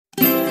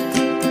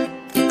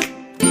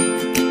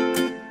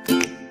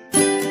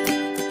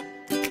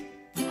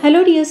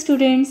Hello dear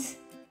students,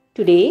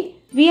 today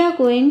we are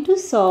going to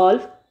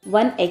solve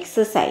one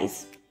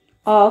exercise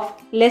of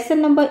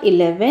lesson number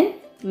 11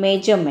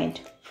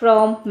 measurement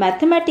from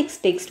mathematics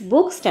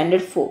textbook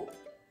standard 4.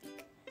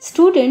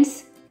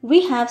 Students,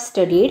 we have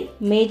studied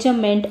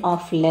measurement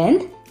of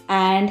length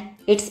and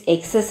its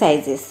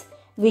exercises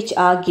which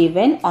are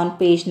given on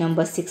page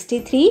number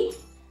 63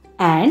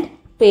 and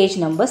page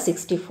number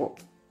 64.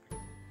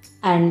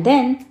 And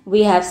then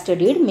we have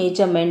studied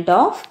measurement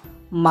of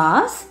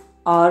mass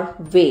or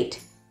weight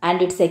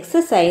and its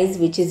exercise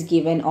which is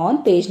given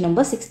on page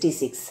number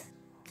 66.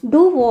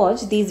 Do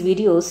watch these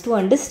videos to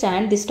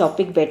understand this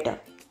topic better.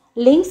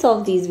 Links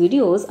of these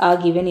videos are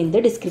given in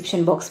the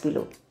description box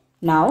below.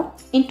 Now,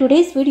 in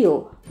today's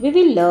video, we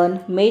will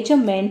learn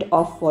measurement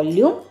of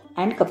volume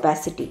and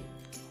capacity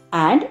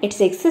and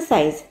its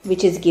exercise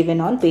which is given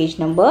on page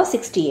number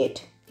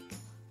 68.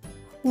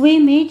 We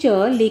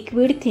measure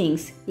liquid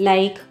things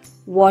like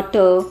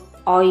water,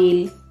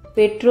 oil,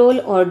 petrol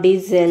or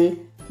diesel,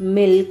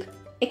 milk,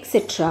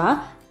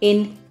 etc.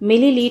 in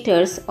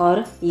milliliters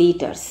or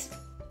liters.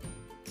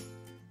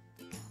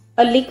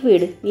 A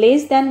liquid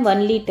less than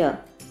 1 liter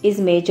is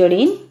measured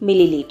in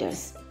milliliters.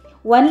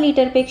 1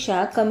 liter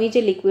पेक्षा कमी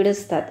जे liquid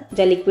असतात,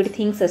 ज्या liquid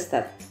things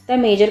असतात त्या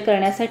major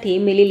करण्यासाठी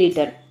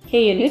millilitre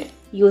हे unit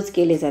use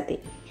केले जाते.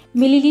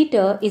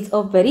 Milliliter is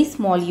a very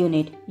small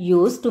unit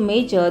used to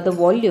measure the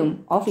volume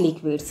of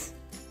liquids.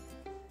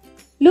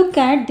 Look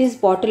at this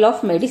bottle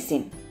of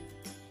medicine.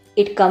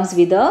 It comes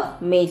with a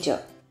measure.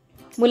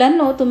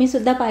 मुलांनो, तुम्ही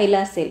सुद्धा पाहिलं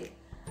असेल,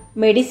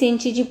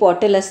 मेडिसिनची जी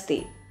बॉटल असते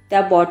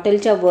त्या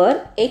बॉटलच्या वर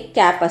एक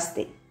कॅप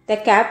असते. त्या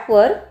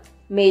कॅपवर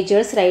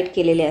मेजर्स राईट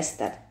केलेले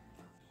असतात.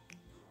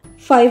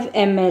 5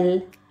 ml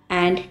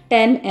and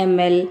 10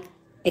 ml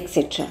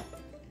etc.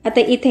 आता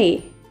इथे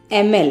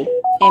ml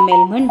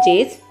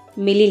म्हणजेच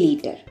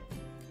मिलीलीटर.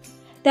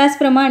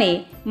 त्याचप्रमाणे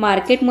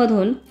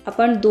मार्केटमधून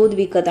आपण दूध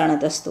विकत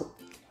आणत असतो.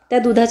 त्या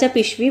दुधाच्या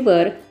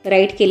पिशवीवर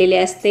राईट केलेले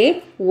असते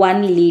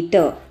 1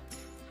 लिटर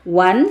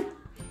 1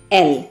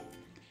 L.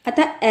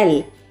 आता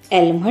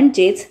L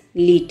म्हणजेच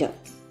लिटर.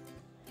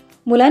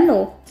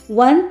 मुलांनो,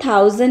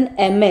 1000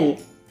 ml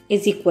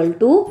is equal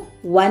to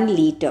 1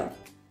 litre.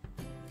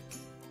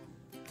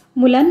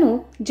 मुलांनो,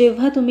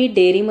 जेव्हा तुम्ही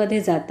डेअरीमध्ये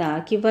जाता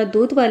किंवा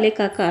दूधवाले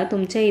काका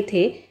तुमच्या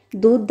इथे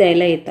दूध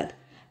द्यायला येतात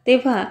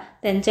तेव्हा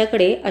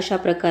त्यांच्याकडे अशा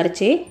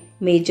प्रकारचे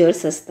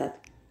मेजर्स असतात.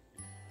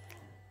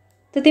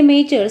 तर ते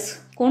मेजर्स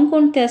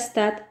कोणकोणते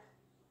असतात?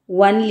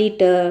 1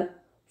 लिटर,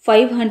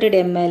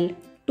 500 ml,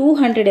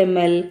 200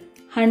 ml,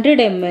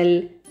 100 ml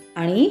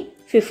आणि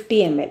 50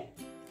 ml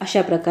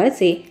अशा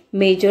प्रकारचे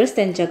मेजर्स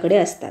त्यांच्याकडे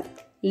असतात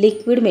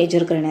लिक्विड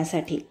मेजर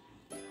करण्यासाठी.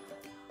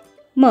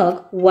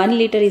 मग 1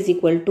 litre is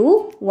equal to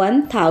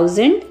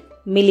 1000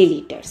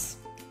 millilitres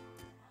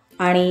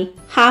आणि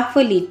half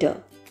a litre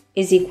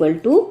is equal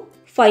to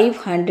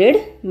 500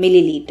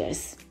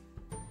 millilitres.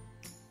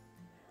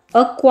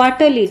 A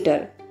quarter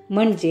litre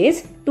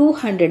म्हणजेच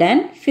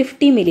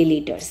 250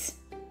 millilitres.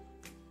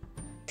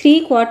 3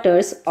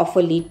 quarters of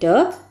a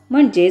litre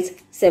म्हणजेच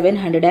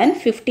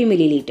 750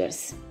 millilitres.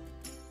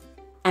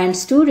 And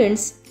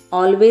students,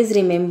 always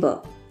remember,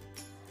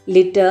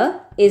 litre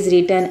is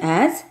return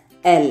as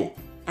L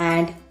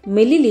and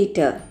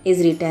milliliter is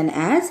written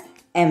as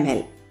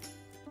ml.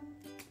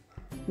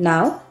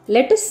 Now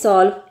let us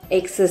solve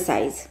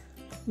exercise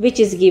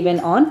which is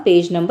given on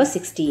page number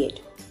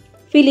 68.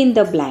 Fill in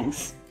the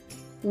blanks.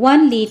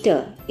 1 liter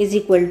is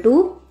equal to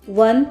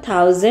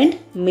 1000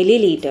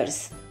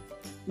 milliliters.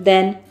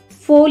 Then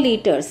 4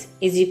 liters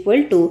is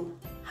equal to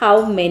how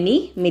many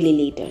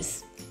milliliters?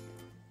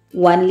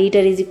 1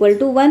 liter is equal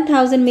to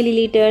 1000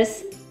 milliliters.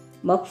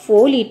 मग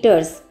 4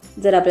 liters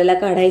जर आपल्याला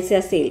काढायचे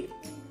असेल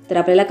तर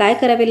आपल्याला काय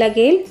करावे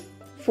लागेल?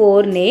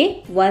 4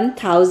 ने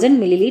 1000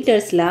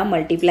 मिलीलिटर्सला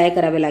मल्टिप्लाय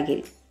करावे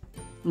लागेल.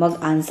 मग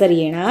आन्सर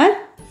येणार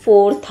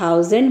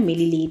 4000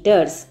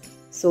 millilitres.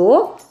 So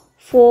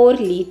 4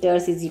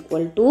 liters is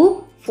equal to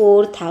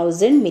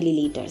 4000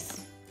 millilitres.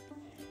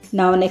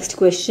 Now next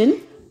question.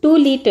 2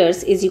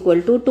 liters is equal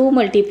to 2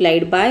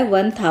 multiplied by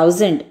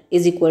 1000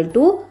 is equal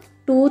to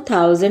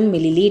 2000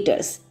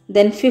 milliliters.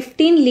 Then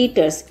 15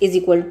 liters is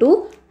equal to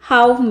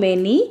how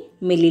many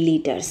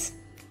milliliters?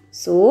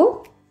 So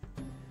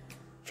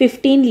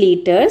 15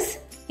 liters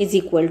is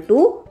equal to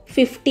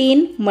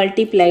 15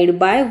 multiplied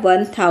by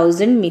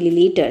 1000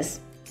 milliliters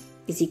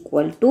is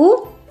equal to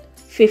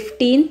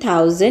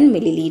 15,000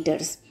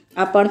 milliliters.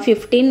 आपण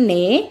 15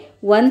 ने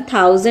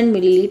 1000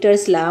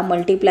 millilitersला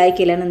multiply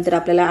केल्यानंतर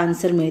आपल्याला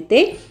answer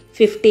मिळते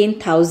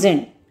 15,000.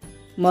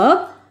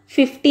 मग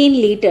 15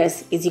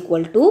 liters is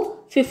equal to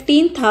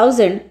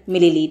 15,000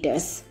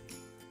 milliliters.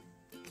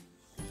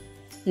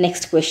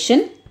 Next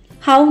question.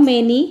 How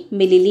many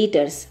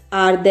milliliters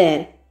are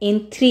there in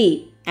 3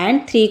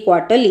 and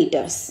 3/4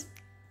 liters?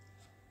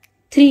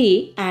 3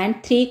 and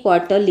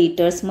 3/4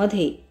 liters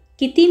मध्ये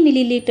किती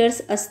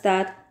millilitres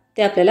असतात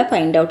ते आपल्याला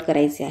फाइंड आउट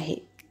करायचे आहे.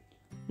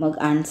 मग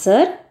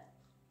आन्सर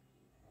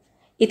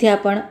इथे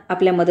आपण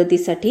आपल्या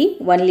मदतीसाठी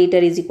 1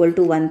 litre is equal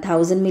to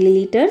 1000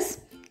 millilitres,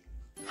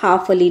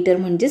 half a litre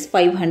म्हणजेच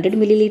 500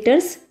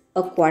 मिलीलिटर्स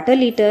अ क्वार्टर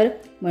लिटर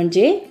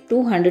म्हणजे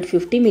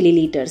 250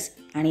 मिलीलिटर्स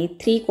आणि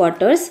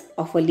 3/4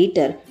 ऑफ अ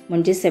लिटर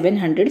म्हणजे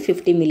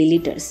 750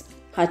 मिलीलिटर्स.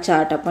 हा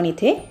चार्ट आपण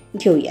इथे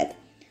घेऊयात.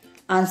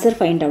 आन्सर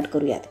फाइंड आउट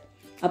करूयात.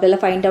 आपल्याला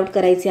फाइंड आउट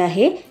करायचे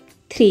आहे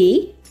 3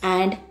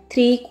 and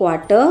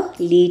 3/4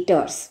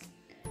 लिटर्स.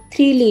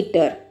 3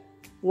 लिटर,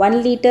 1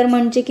 लिटर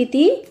म्हणजे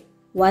किती?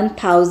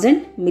 1000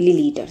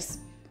 मिलीलिटर्स.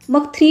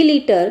 मग 3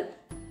 लिटर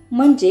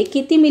म्हणजे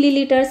किती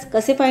मिलीलिटर्स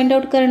कसे फाइंड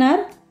आउट करणार?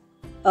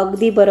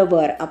 अगदी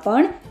बरोबर,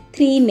 आपण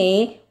 3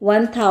 ने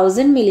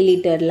 1000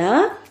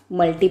 मिलीलिटरला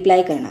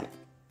मल्टिप्लाय करणार.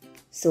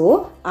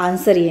 सो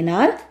आन्सर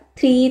येणार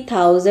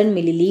 3000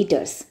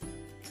 मिलीलिटर्स.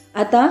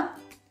 आता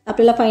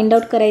आपल्याला फाइंड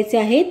आउट करायचे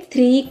आहे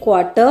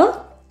 3/4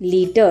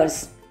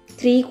 लिटर्स.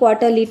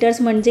 3/4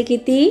 लिटर्स म्हणजे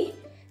किती?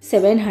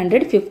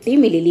 750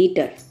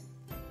 मिलीलिटर.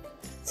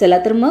 चला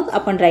तर मग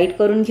आपण राईट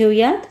करून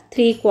घेऊयात.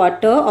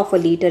 3/4 of a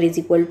litre is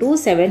equal to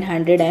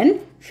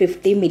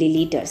 750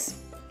 millilitres.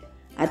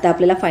 आता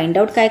आपल्याला फाइंड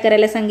आउट काय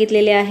करायला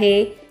सांगितलेले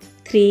आहे?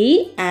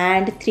 3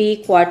 and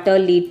 3/4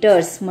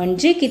 लिटर्स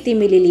म्हणजे किती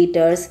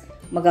मिलीलिटर्स?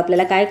 मग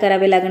आपल्याला काय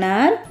करावे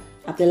लागणार?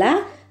 आपल्याला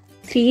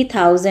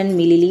 3000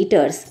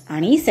 मिलीलिटर्स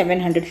आणि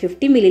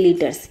 750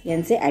 मिलीलिटर्स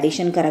यांचे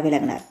ॲडिशन करावे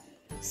लागणार.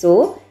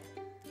 सो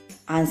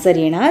आन्सर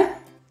येणार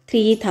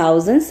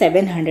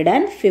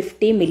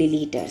 3750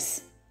 milliliters.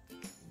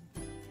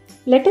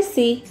 Let us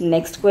see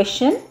next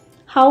question.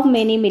 How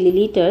many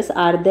milliliters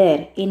are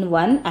there in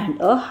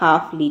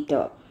 1.5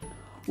 liter?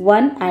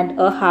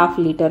 1.5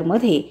 liter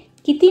मध्ये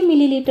किती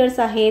मिलीलिटर्स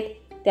आहेत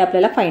ते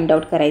आपल्याला फाइंड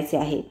आउट करायचे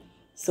आहे.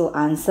 So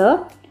answer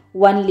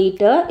 1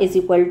 liter is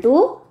equal to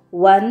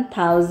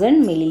 1000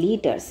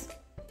 milliliters.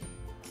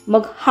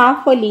 मग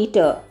हाफ अ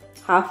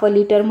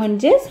लिटर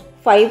म्हणजेच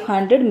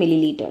 500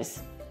 मिलीलिटर्स.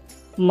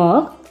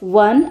 मग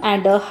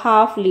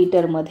 1.5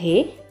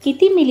 लिटरमध्ये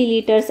किती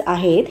मिलीलिटर्स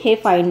आहेत हे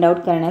फाइंड आउट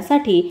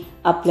करण्यासाठी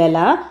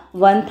आपल्याला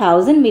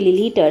 1000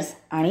 मिलीलिटर्स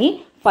आणि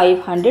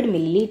 500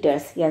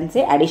 मिलीलिटर्स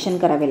यांचे ॲडिशन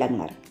करावे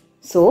लागणार.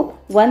 So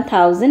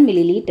 1000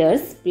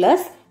 millilitres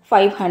plus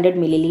 500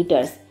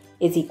 millilitres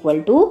is equal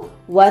to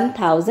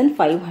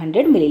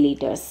 1500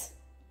 millilitres.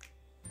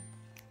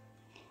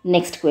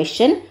 Next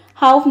question.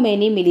 How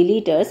many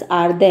millilitres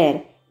R there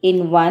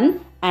in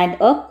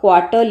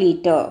 1.25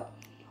 litre?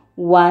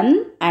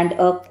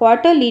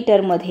 1.25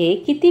 लिटरमध्ये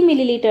किती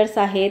मिलीलिटर्स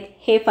आहेत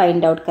हे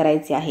फाइंड आउट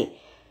करायचे आहे.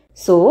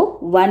 So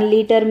 1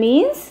 litre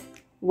means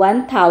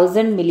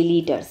 1000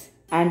 millilitres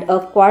and a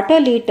quarter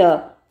liter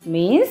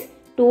means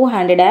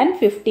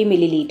 250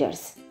 milliliters.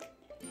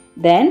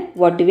 Then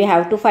what do we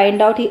have to find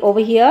out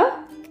over here?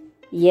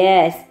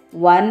 Yes,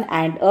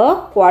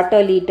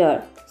 1.25 liter.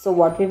 So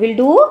what we will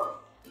do?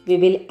 We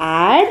will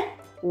add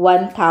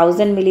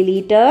 1000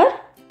 milliliter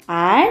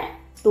and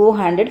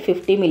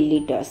 250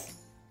 milliliters.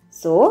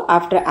 So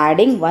after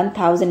adding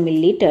 1000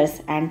 milliliters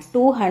and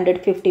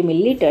 250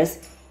 milliliters,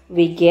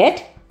 we get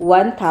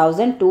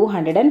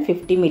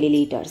 1250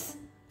 milliliters.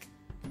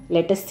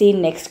 Let us see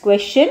next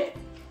question.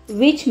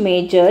 Which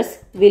measures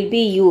will be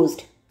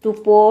used to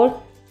pour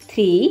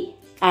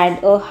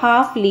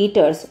 3.5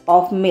 liters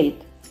of milk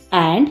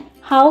and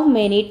how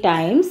many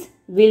times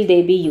will they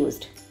be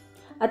used?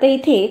 आता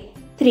इथे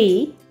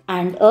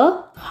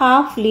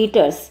 3.5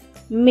 liters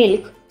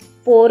milk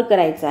पोर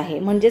करायचं आहे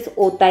म्हणजेच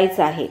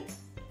ओतायचं आहे.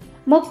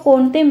 मग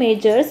कोणते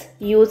measures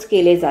use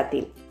केले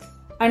जातील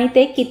आणि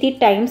ते किती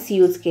टाइम्स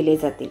यूज केले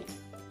जातील?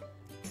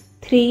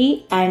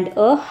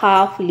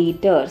 3.5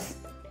 लिटर्स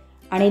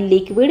आणि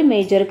लिक्विड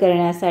मेजर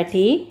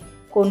करण्यासाठी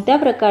कोणत्या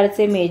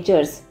प्रकारचे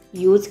मेजर्स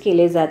यूज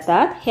केले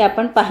जातात हे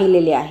आपण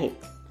पाहिलेले आहे.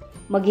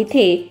 मग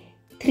इथे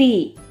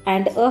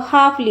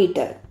 3.5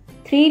 लिटर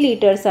 3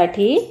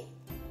 लिटरसाठी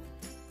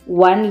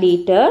 1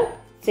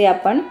 लिटरचे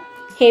आपण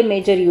हे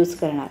मेजर यूज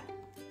करणार.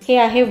 हे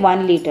आहे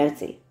 1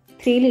 लिटरचे.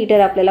 3 लिटर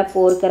आपल्याला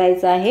पोर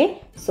करायचं आहे.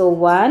 सो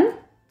 1,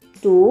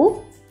 2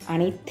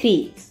 आणि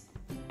 3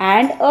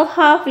 अँड अ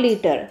हाफ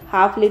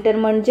लिटर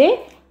म्हणजे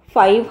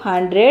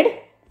 500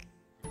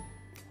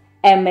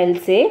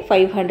 mlचे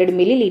 500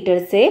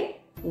 मिलीलिटरचे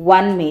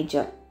 1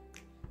 मेजर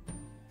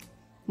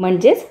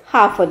म्हणजेच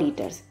half a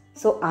litres.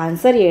 So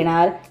answer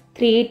येणार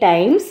 3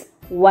 times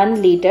 1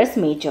 liters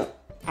major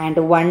and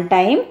 1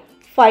 time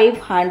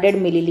 500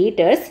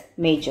 milliliters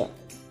measure.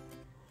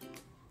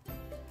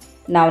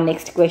 Now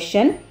next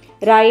question.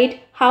 Write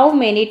how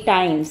many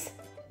times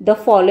the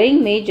following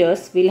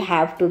measures will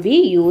have to be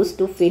used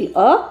to fill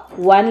a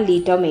 1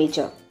 liter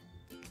measure.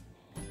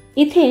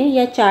 इथे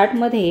या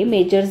चार्टमध्ये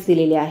measures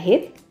दिलेले आहेत.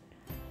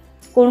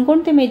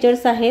 कोणकोणते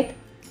measures आहेत?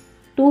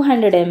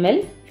 200 ml,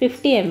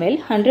 50 ml,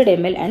 100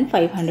 ml and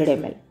 500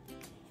 ml.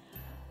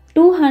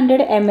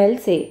 200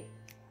 mlचे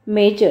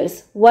measures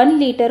 1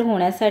 litre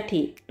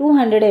होण्यासाठी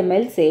 200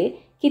 mlचे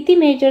किती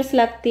measures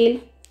लागतील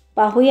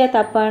पाहूयात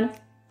आपण.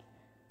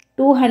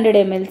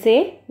 200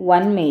 mlचे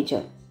 1 मेजर.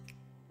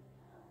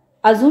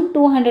 अजून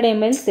 200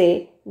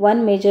 mlचे 1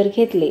 मेजर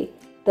घेतले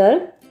तर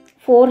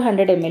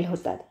 400 ml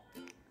होतात.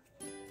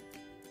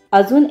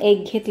 अजून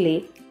एक घेतले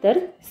तर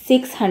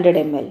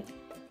 600 ml,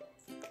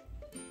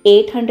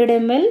 800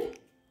 ml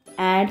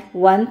and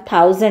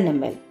 1000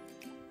 ml.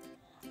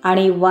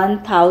 आणि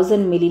 1000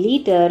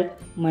 मिलीलिटर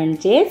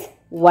म्हणजेच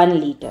 1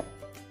 लिटर.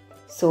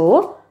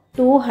 सो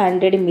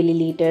 200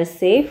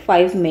 मिलीलिटर्सचे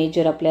 5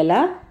 मेजर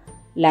आपल्याला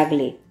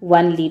लागले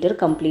 1 लिटर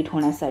कंप्लीट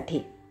होण्यासाठी.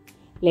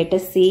 Let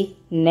us C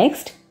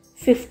next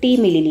 50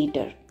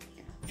 millilitre.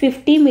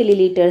 50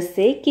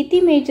 मिलीलिटर्सचे किती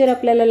मेजर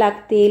आपल्याला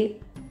लागतील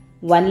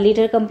 1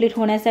 लिटर कंप्लीट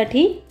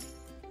होण्यासाठी?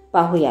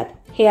 पाहूयात.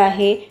 हे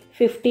आहे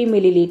 50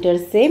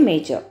 मिलीलिटर्सचे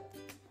मेजर.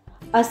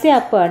 असे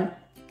आपण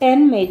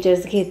 10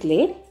 मेजर्स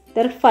घेतले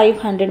तर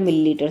 500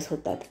 मिलीलिटर्स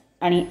होतात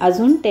आणि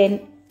अजून 10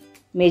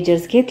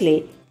 मेजर्स घेतले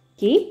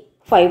की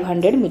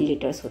 500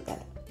 मिलीलिटर्स होतात.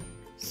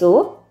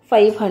 So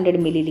 500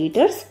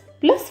 millilitres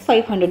plus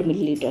 500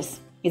 millilitres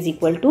is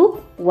equal to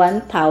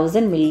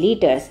 1000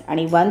 millilitres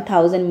आणि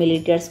 1000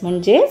 मिलीलिटर्स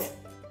म्हणजेच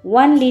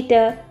 1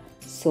 लिटर.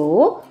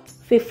 सो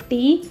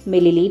 50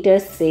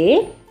 मिलीलिटर्सचे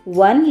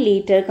 1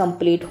 लिटर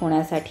कंप्लीट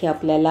होण्यासाठी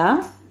आपल्याला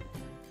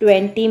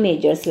 20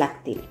 मेजर्स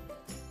लागतील.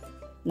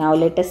 Now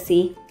let us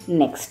C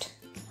next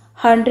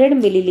 100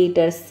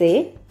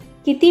 मिलीलिटर्सचे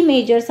किती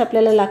मेजर्स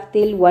आपल्याला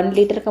लागतील 1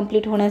 लिटर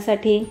कंप्लीट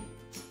होण्यासाठी?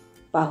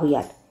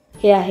 पाहूयात.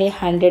 हे आहे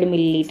 100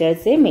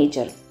 मिलीलिटरचे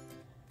मेजर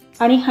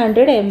आणि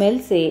 100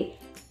 mlचे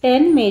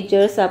 10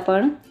 मेजर्स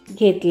आपण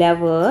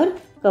घेतल्यावर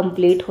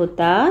कंप्लीट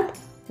होतात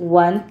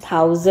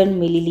 1000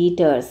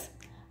 मिलीलिटर्स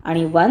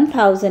आणि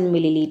 1000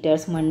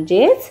 मिलीलिटर्स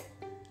म्हणजेच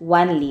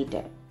 1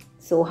 लिटर.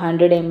 सो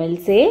 100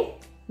 mlचे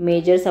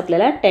मेजर्स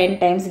आपल्याला 10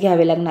 टाइम्स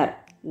घ्यावे लागणार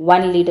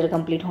 1 लिटर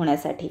कंप्लीट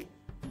होण्यासाठी.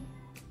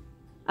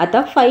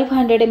 आता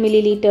 500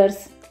 मिलीलिटर्स.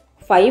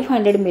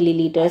 500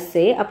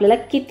 मिलीलिटर्सचे आपल्याला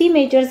किती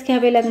मेजर्स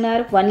घ्यावे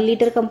लागणार 1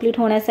 लिटर कंप्लीट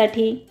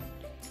होण्यासाठी?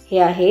 हे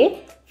आहे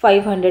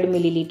 500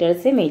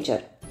 मिलीलिटरचे major.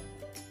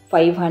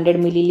 500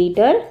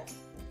 millilitre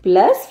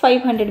plus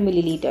 500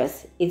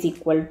 millilitres is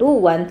equal to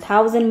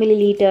 1000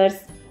 millilitres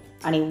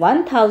आणि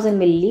 1000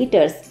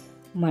 मिलीलिटर्स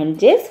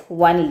म्हणजेच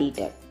 1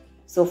 लिटर.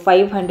 सो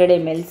 500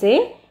 mlचे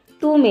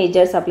 2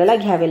 मेजर्स आपल्याला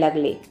घ्यावे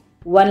लागले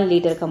 1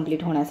 लिटर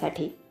कंप्लीट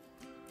होण्यासाठी.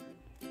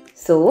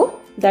 So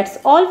that's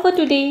all for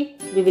today.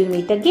 We will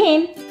meet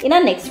again in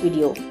our next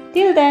video.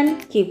 Till then,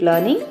 keep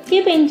learning,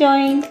 keep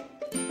enjoying.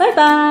 Bye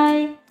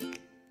bye.